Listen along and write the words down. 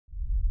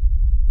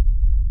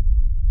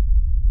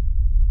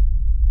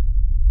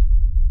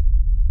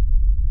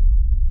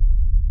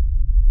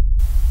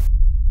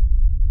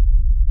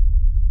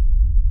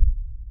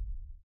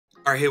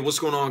Alright, hey, what's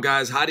going on,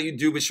 guys? How do you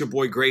do? It's your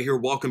boy Gray here.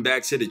 Welcome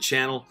back to the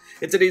channel.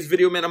 In today's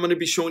video, man, I'm going to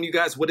be showing you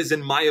guys what is,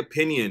 in my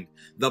opinion,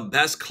 the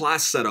best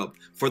class setup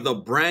for the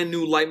brand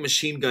new light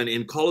machine gun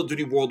in Call of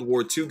Duty World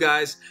War II,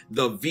 guys,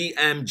 the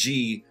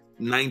VMG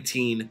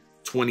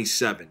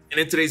 1927. And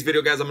in today's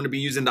video, guys, I'm going to be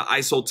using the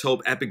Isotope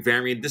Epic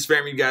variant. This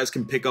variant, you guys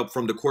can pick up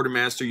from the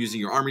Quartermaster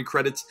using your armory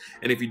credits.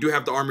 And if you do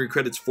have the armory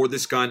credits for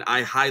this gun,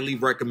 I highly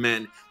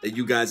recommend that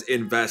you guys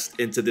invest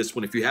into this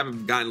one. If you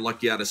haven't gotten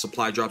lucky out of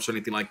supply drops or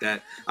anything like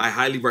that, I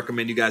highly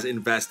recommend you guys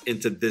invest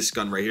into this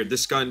gun right here.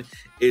 This gun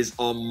is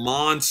a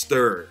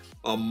monster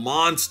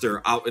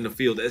out in the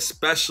field,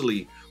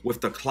 especially with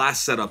the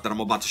class setup that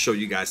I'm about to show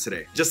you guys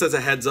today. Just as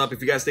a heads up,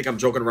 if you guys think I'm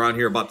joking around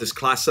here about this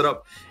class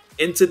setup,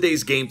 in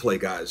today's gameplay,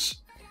 guys,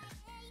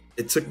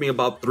 it took me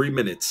about 3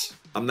 minutes.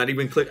 I'm not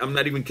even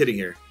kidding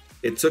here.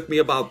 It took me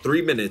about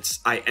 3 minutes.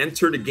 I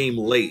entered the game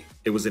late.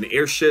 It was an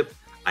airship.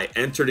 I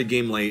entered the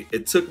game late.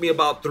 It took me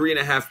about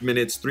 3.5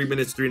 minutes. 3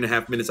 minutes,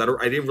 3.5 minutes. I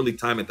didn't really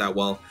time it that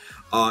well.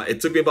 It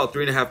took me about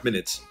 3.5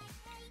 minutes.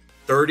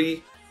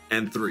 30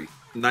 and 3.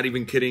 I'm not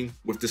even kidding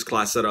with this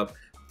class setup.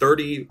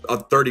 30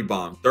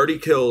 bomb, 30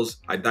 kills.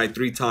 I died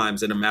 3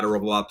 times in a matter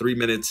of about 3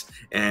 minutes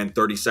and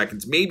 30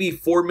 seconds, maybe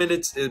 4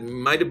 minutes. It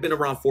might have been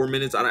around 4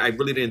 minutes. I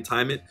really didn't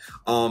time it,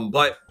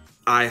 but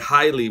I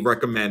highly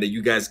recommend that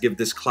you guys give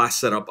this class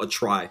setup a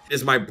try. It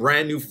is my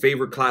brand new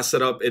favorite class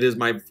setup.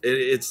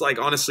 It's like,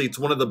 honestly, it's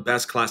one of the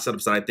best class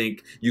setups that I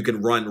think you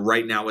can run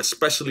right now,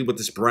 especially with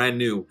this brand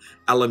new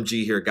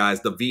LMG here,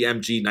 guys, the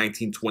VMG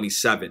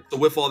 1927. So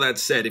with all that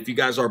said, if you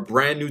guys are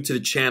brand new to the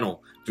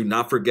channel, do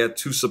not forget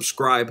to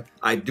subscribe.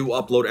 I do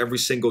upload every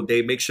single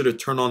day. Make sure to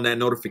turn on that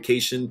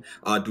notification.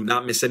 Do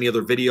not miss any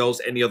other videos,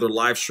 any other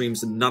live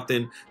streams,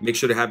 nothing. Make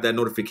sure to have that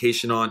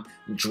notification on.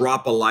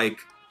 Drop a like.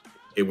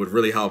 It would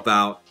really help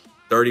out.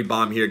 30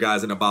 bomb here,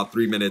 guys, in about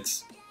 3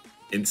 minutes.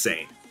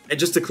 Insane. And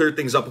just to clear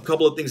things up, a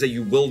couple of things that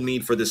you will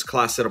need for this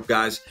class setup,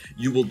 guys.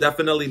 You will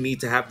definitely need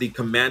to have the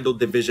Commando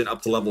Division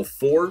up to level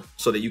 4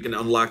 so that you can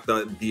unlock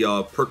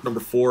the perk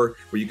number 4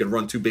 where you can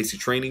run 2 basic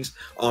trainings.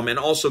 And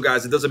also,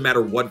 guys, it doesn't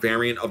matter what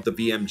variant of the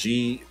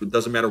VMG. It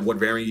doesn't matter what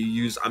variant you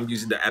use. I'm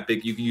using the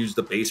Epic. You can use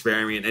the base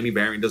variant. Any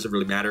variant doesn't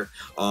really matter.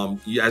 As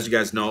you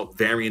guys know,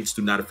 variants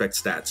do not affect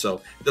stats.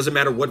 So it doesn't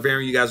matter what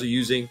variant you guys are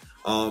using.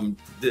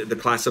 The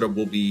class setup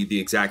will be the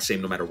exact same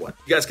no matter what.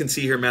 You guys can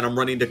see here, man, I'm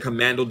running the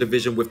Commando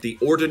Division with the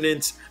Ordnance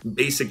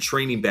Basic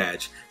Training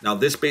Badge. Now,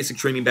 this Basic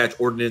Training Badge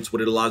Ordnance,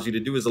 what it allows you to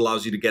do is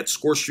allows you to get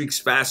score streaks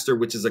faster,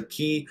 which is a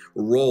key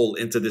role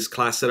into this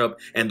class setup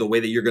and the way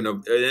that you're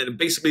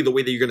basically the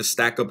way that you're gonna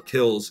stack up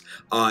kills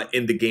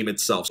in the game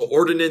itself. So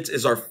Ordnance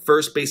is our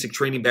first Basic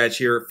Training Badge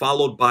here,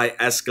 followed by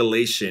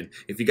Escalation.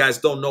 If you guys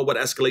don't know what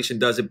Escalation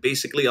does, it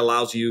basically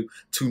allows you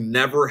to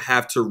never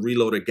have to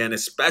reload again,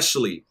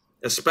 especially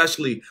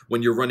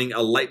when you're running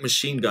a light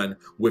machine gun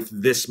with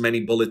this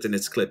many bullets in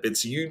its clip.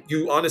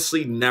 You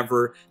honestly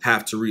never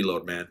have to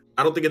reload, man.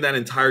 I don't think in that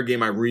entire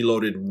game I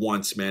reloaded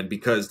once, man,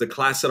 because the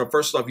class setup,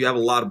 first off, you have a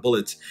lot of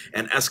bullets,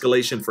 and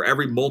Escalation, for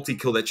every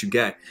multi-kill that you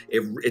get,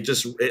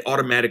 it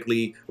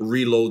automatically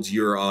reloads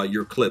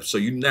your clips. So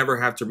you never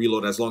have to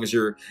reload as long as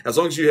you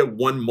hit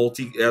one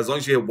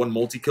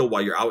multi-kill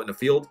while you're out in the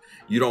field,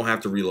 you don't have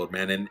to reload,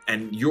 man.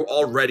 And you're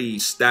already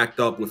stacked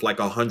up with like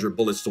 100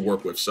 bullets to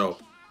work with. So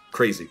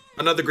crazy.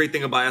 Another great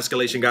thing about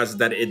Escalation, guys, is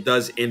that it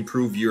does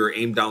improve your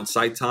aim down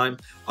sight time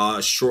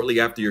shortly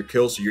after your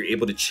kill, so you're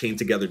able to chain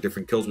together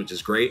different kills, which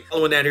is great.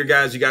 Following that here,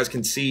 guys, you guys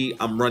can see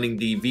I'm running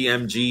the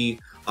VMG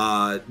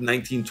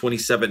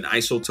 1927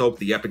 Isotope,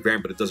 the Epic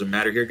variant, but it doesn't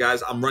matter here,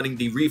 guys. I'm running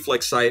the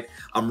reflex sight,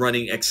 I'm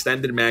running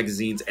extended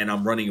magazines, and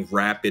I'm running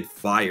rapid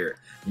fire.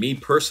 Me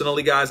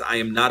personally, guys, I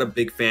am not a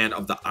big fan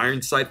of the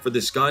iron sight for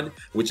this gun,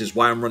 which is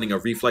why I'm running a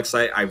reflex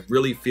sight. I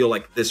really feel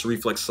like this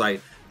reflex sight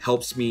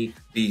helps me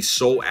be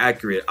so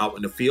accurate out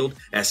in the field,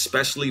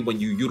 especially when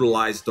you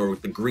utilize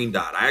the green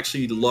dot. I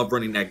actually love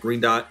running that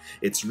green dot.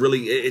 It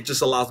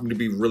just allows me to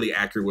be really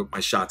accurate with my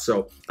shots.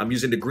 So I'm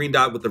using the green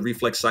dot with the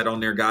reflex sight on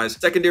there, guys.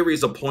 Secondary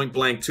is a point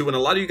blank too, and a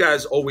lot of you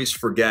guys always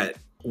forget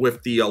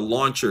with the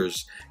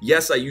launchers.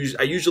 Yes, I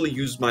usually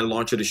use my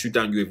launcher to shoot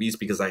down UAVs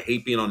because I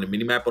hate being on the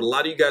minimap, but a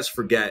lot of you guys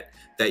forget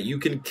that you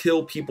can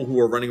kill people who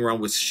are running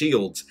around with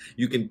shields.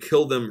 You can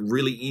kill them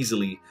really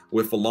easily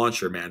with a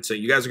launcher, man. So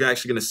you guys are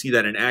actually going to see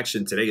that in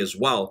action today as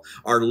well.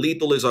 Our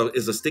lethal is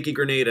a sticky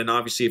grenade, and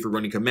obviously if you're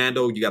running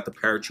commando, you got the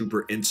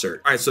paratrooper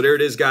insert. All right, so there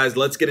it is, guys.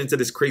 Let's get into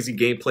this crazy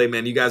gameplay,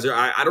 man. You guys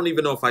I don't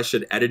even know if I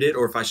should edit it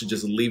or if I should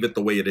just leave it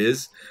the way it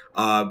is,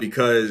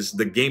 because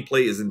the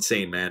gameplay is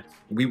insane, man.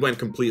 We went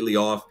completely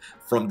off.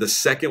 From the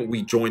second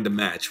we joined the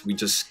match, we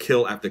just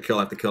kill after kill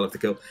after kill after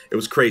kill. It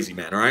was crazy,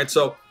 man. All right,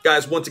 so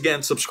guys, once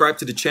again, subscribe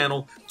to the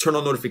channel, turn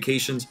on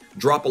notifications,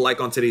 drop a like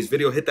on today's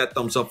video, hit that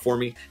thumbs up for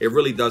me. It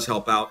really does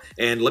help out.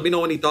 And let me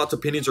know any thoughts,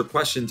 opinions, or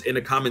questions in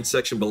the comment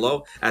section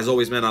below. As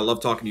always, man, I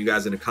love talking to you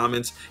guys in the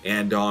comments.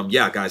 And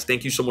yeah, guys,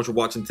 thank you so much for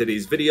watching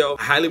today's video.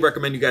 I highly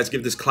recommend you guys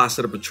give this class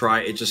setup a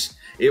try.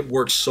 It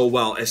works so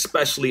well,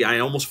 especially, I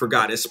almost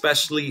forgot,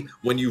 especially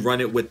when you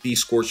run it with these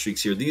score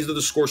streaks here. These are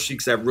the score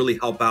streaks that really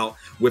help out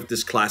with this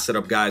this class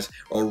setup, guys.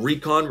 A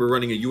recon, we're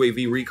running a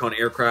UAV recon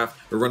aircraft.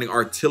 We're running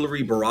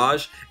artillery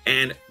barrage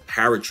and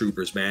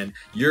paratroopers, man.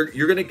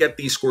 You're gonna get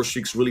these score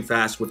streaks really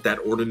fast with that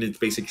ordnance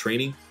basic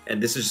training,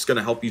 and this is just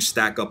gonna help you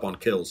stack up on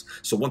kills.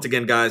 So once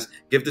again, guys,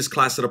 give this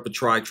class setup a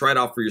try it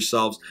out for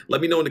yourselves. Let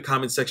me know in the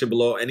comment section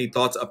below any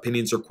thoughts,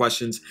 opinions, or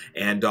questions.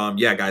 And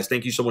yeah, guys,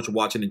 thank you so much for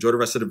watching. Enjoy the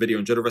rest of the video,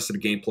 enjoy the rest of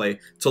the gameplay.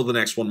 Till the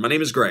next one, my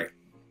name is Gray.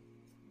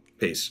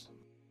 Peace.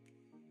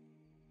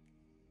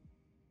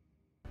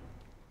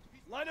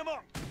 Line them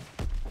up.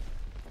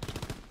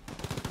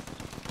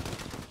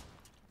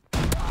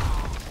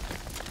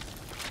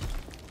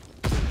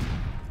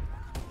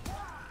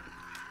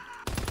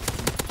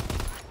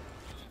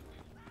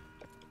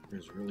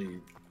 There's really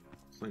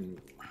plenty.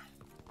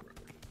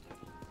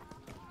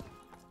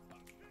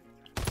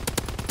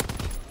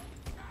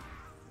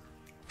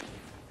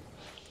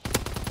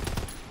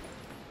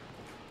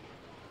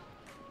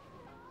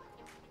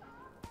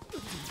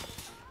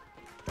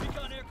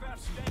 Recon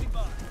aircraft standing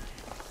by.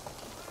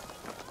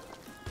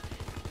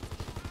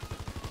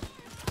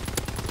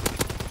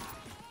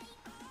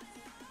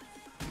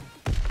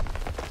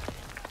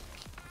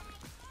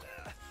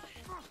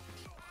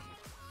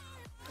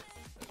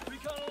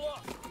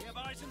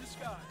 In the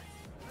sky.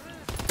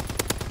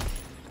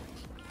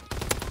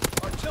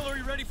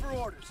 Artillery ready for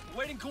orders.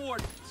 Awaiting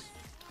coordinates.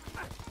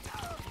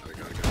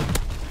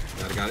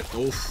 Got it.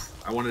 Oof.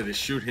 I wanted to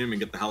shoot him and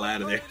get the hell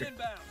out of there.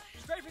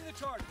 Strafing the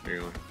target. There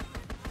you go.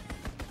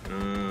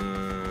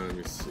 Let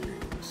me see.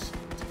 Let's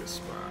take a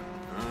spot.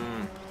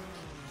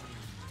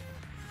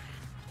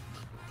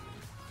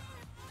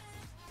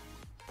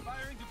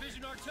 Firing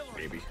division artillery.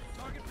 Maybe.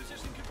 Target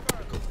position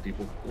confirmed. A couple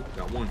people. Oh,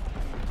 got one.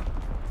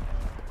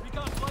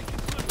 Recon flight concluded.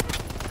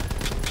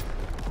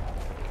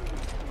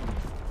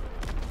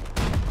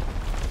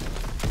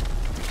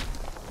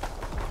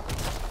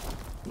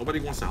 Nobody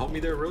wants to help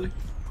me there, really?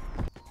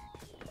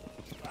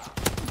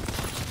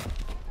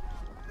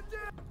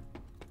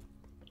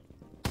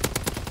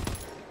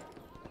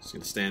 Just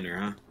gonna stand there,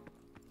 huh?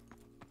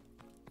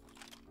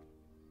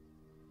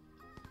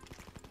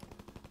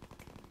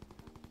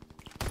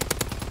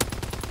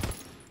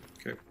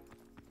 Okay.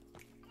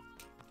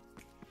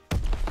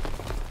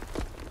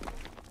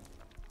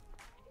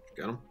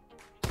 Got him.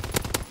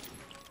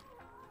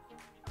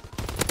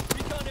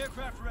 Recon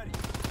aircraft ready.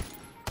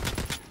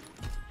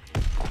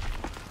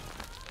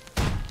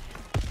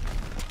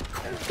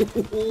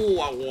 Oh,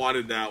 I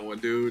wanted that one,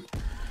 dude.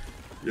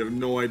 You have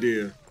no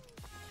idea.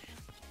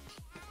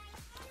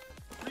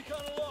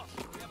 Recon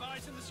aloft. We have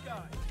eyes in the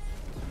sky.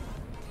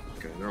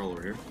 Okay, they're all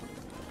over here.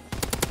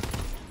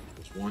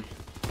 There's one.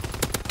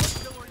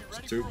 Artillery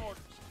ready two. for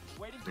orders.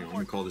 Waiting Hang on, let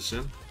me coordinates. call this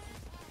in.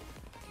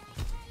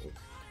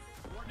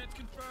 Coordinates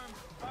confirmed.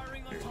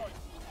 Firing on target.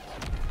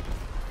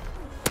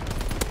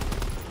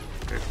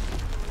 Okay.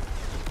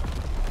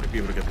 Might be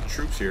able to get the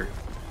troops here.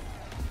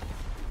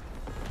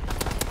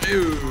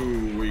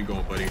 Ew, where you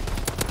going, buddy?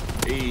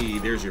 Hey,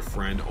 there's your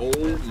friend.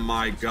 Oh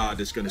my god,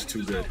 this gun is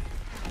too good.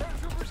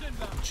 Paratroopers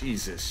inbound.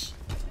 Jesus.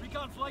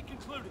 Recon flight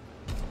concluded.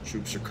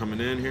 Troops are coming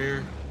in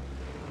here.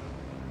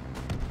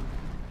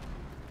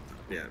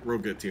 Yeah, real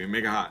good, team.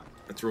 Make it hot.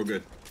 That's real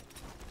good.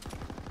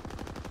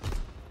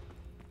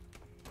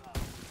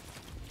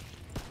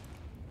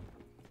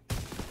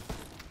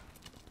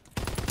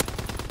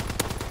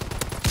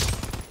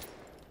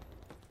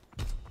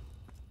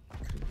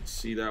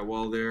 See that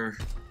well there.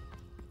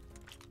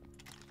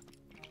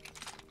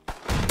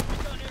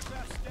 Recon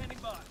aircraft standing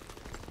by.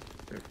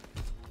 Okay.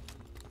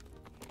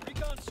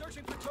 Recon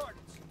searching for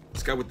targets.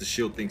 This guy with the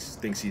shield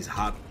thinks he's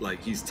hot,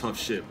 like he's tough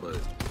shit, but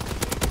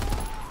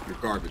you're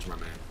garbage, my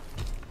man.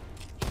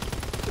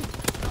 Artillery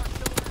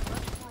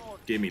ready for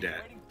orders. Give me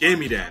that. Give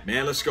me that,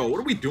 man. Let's go. What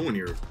are we doing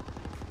here?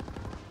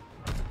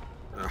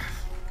 You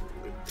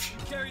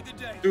carried the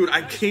day. Dude,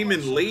 I came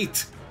in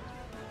late.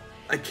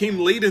 I came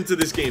late into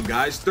this game,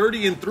 guys.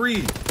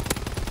 30-3.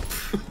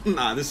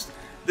 Nah,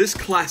 this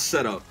class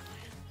setup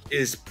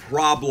is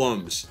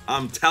problems.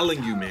 I'm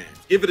telling you, man.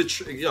 Give it a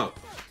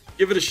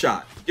give it a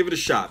shot. Give it a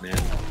shot, man.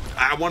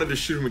 I wanted to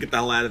shoot him and get the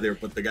hell out of there,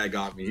 but the guy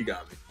got me. He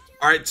got me.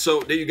 All right,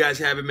 so there you guys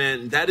have it,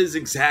 man. That is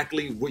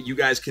exactly what you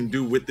guys can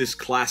do with this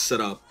class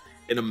setup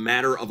in a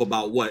matter of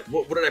about what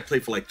did I play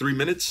for, like 3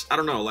 minutes? I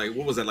don't know. Like,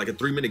 what was that? Like a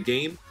 3-minute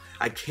game?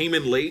 I came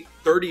in late.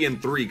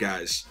 30-3,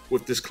 guys,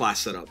 with this class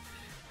setup.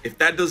 If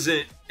that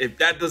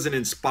doesn't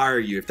inspire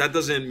you, if that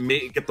doesn't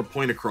get the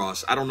point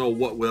across, I don't know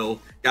what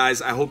will.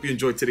 Guys, I hope you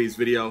enjoyed today's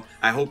video.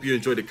 I hope you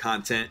enjoyed the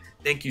content.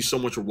 Thank you so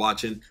much for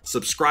watching.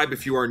 Subscribe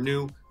if you are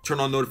new. Turn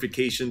on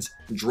notifications.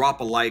 Drop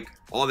a like.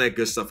 All that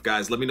good stuff,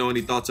 guys. Let me know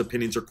any thoughts,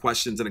 opinions, or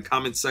questions in the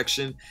comment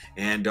section.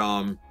 And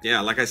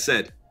yeah, like I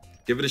said,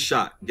 give it a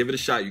shot. Give it a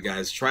shot, you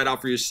guys. Try it out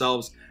for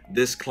yourselves.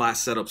 This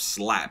class setup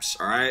slaps,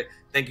 all right?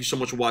 Thank you so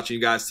much for watching,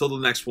 you guys. Till the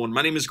next one,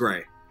 my name is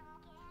Gray.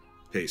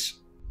 Peace.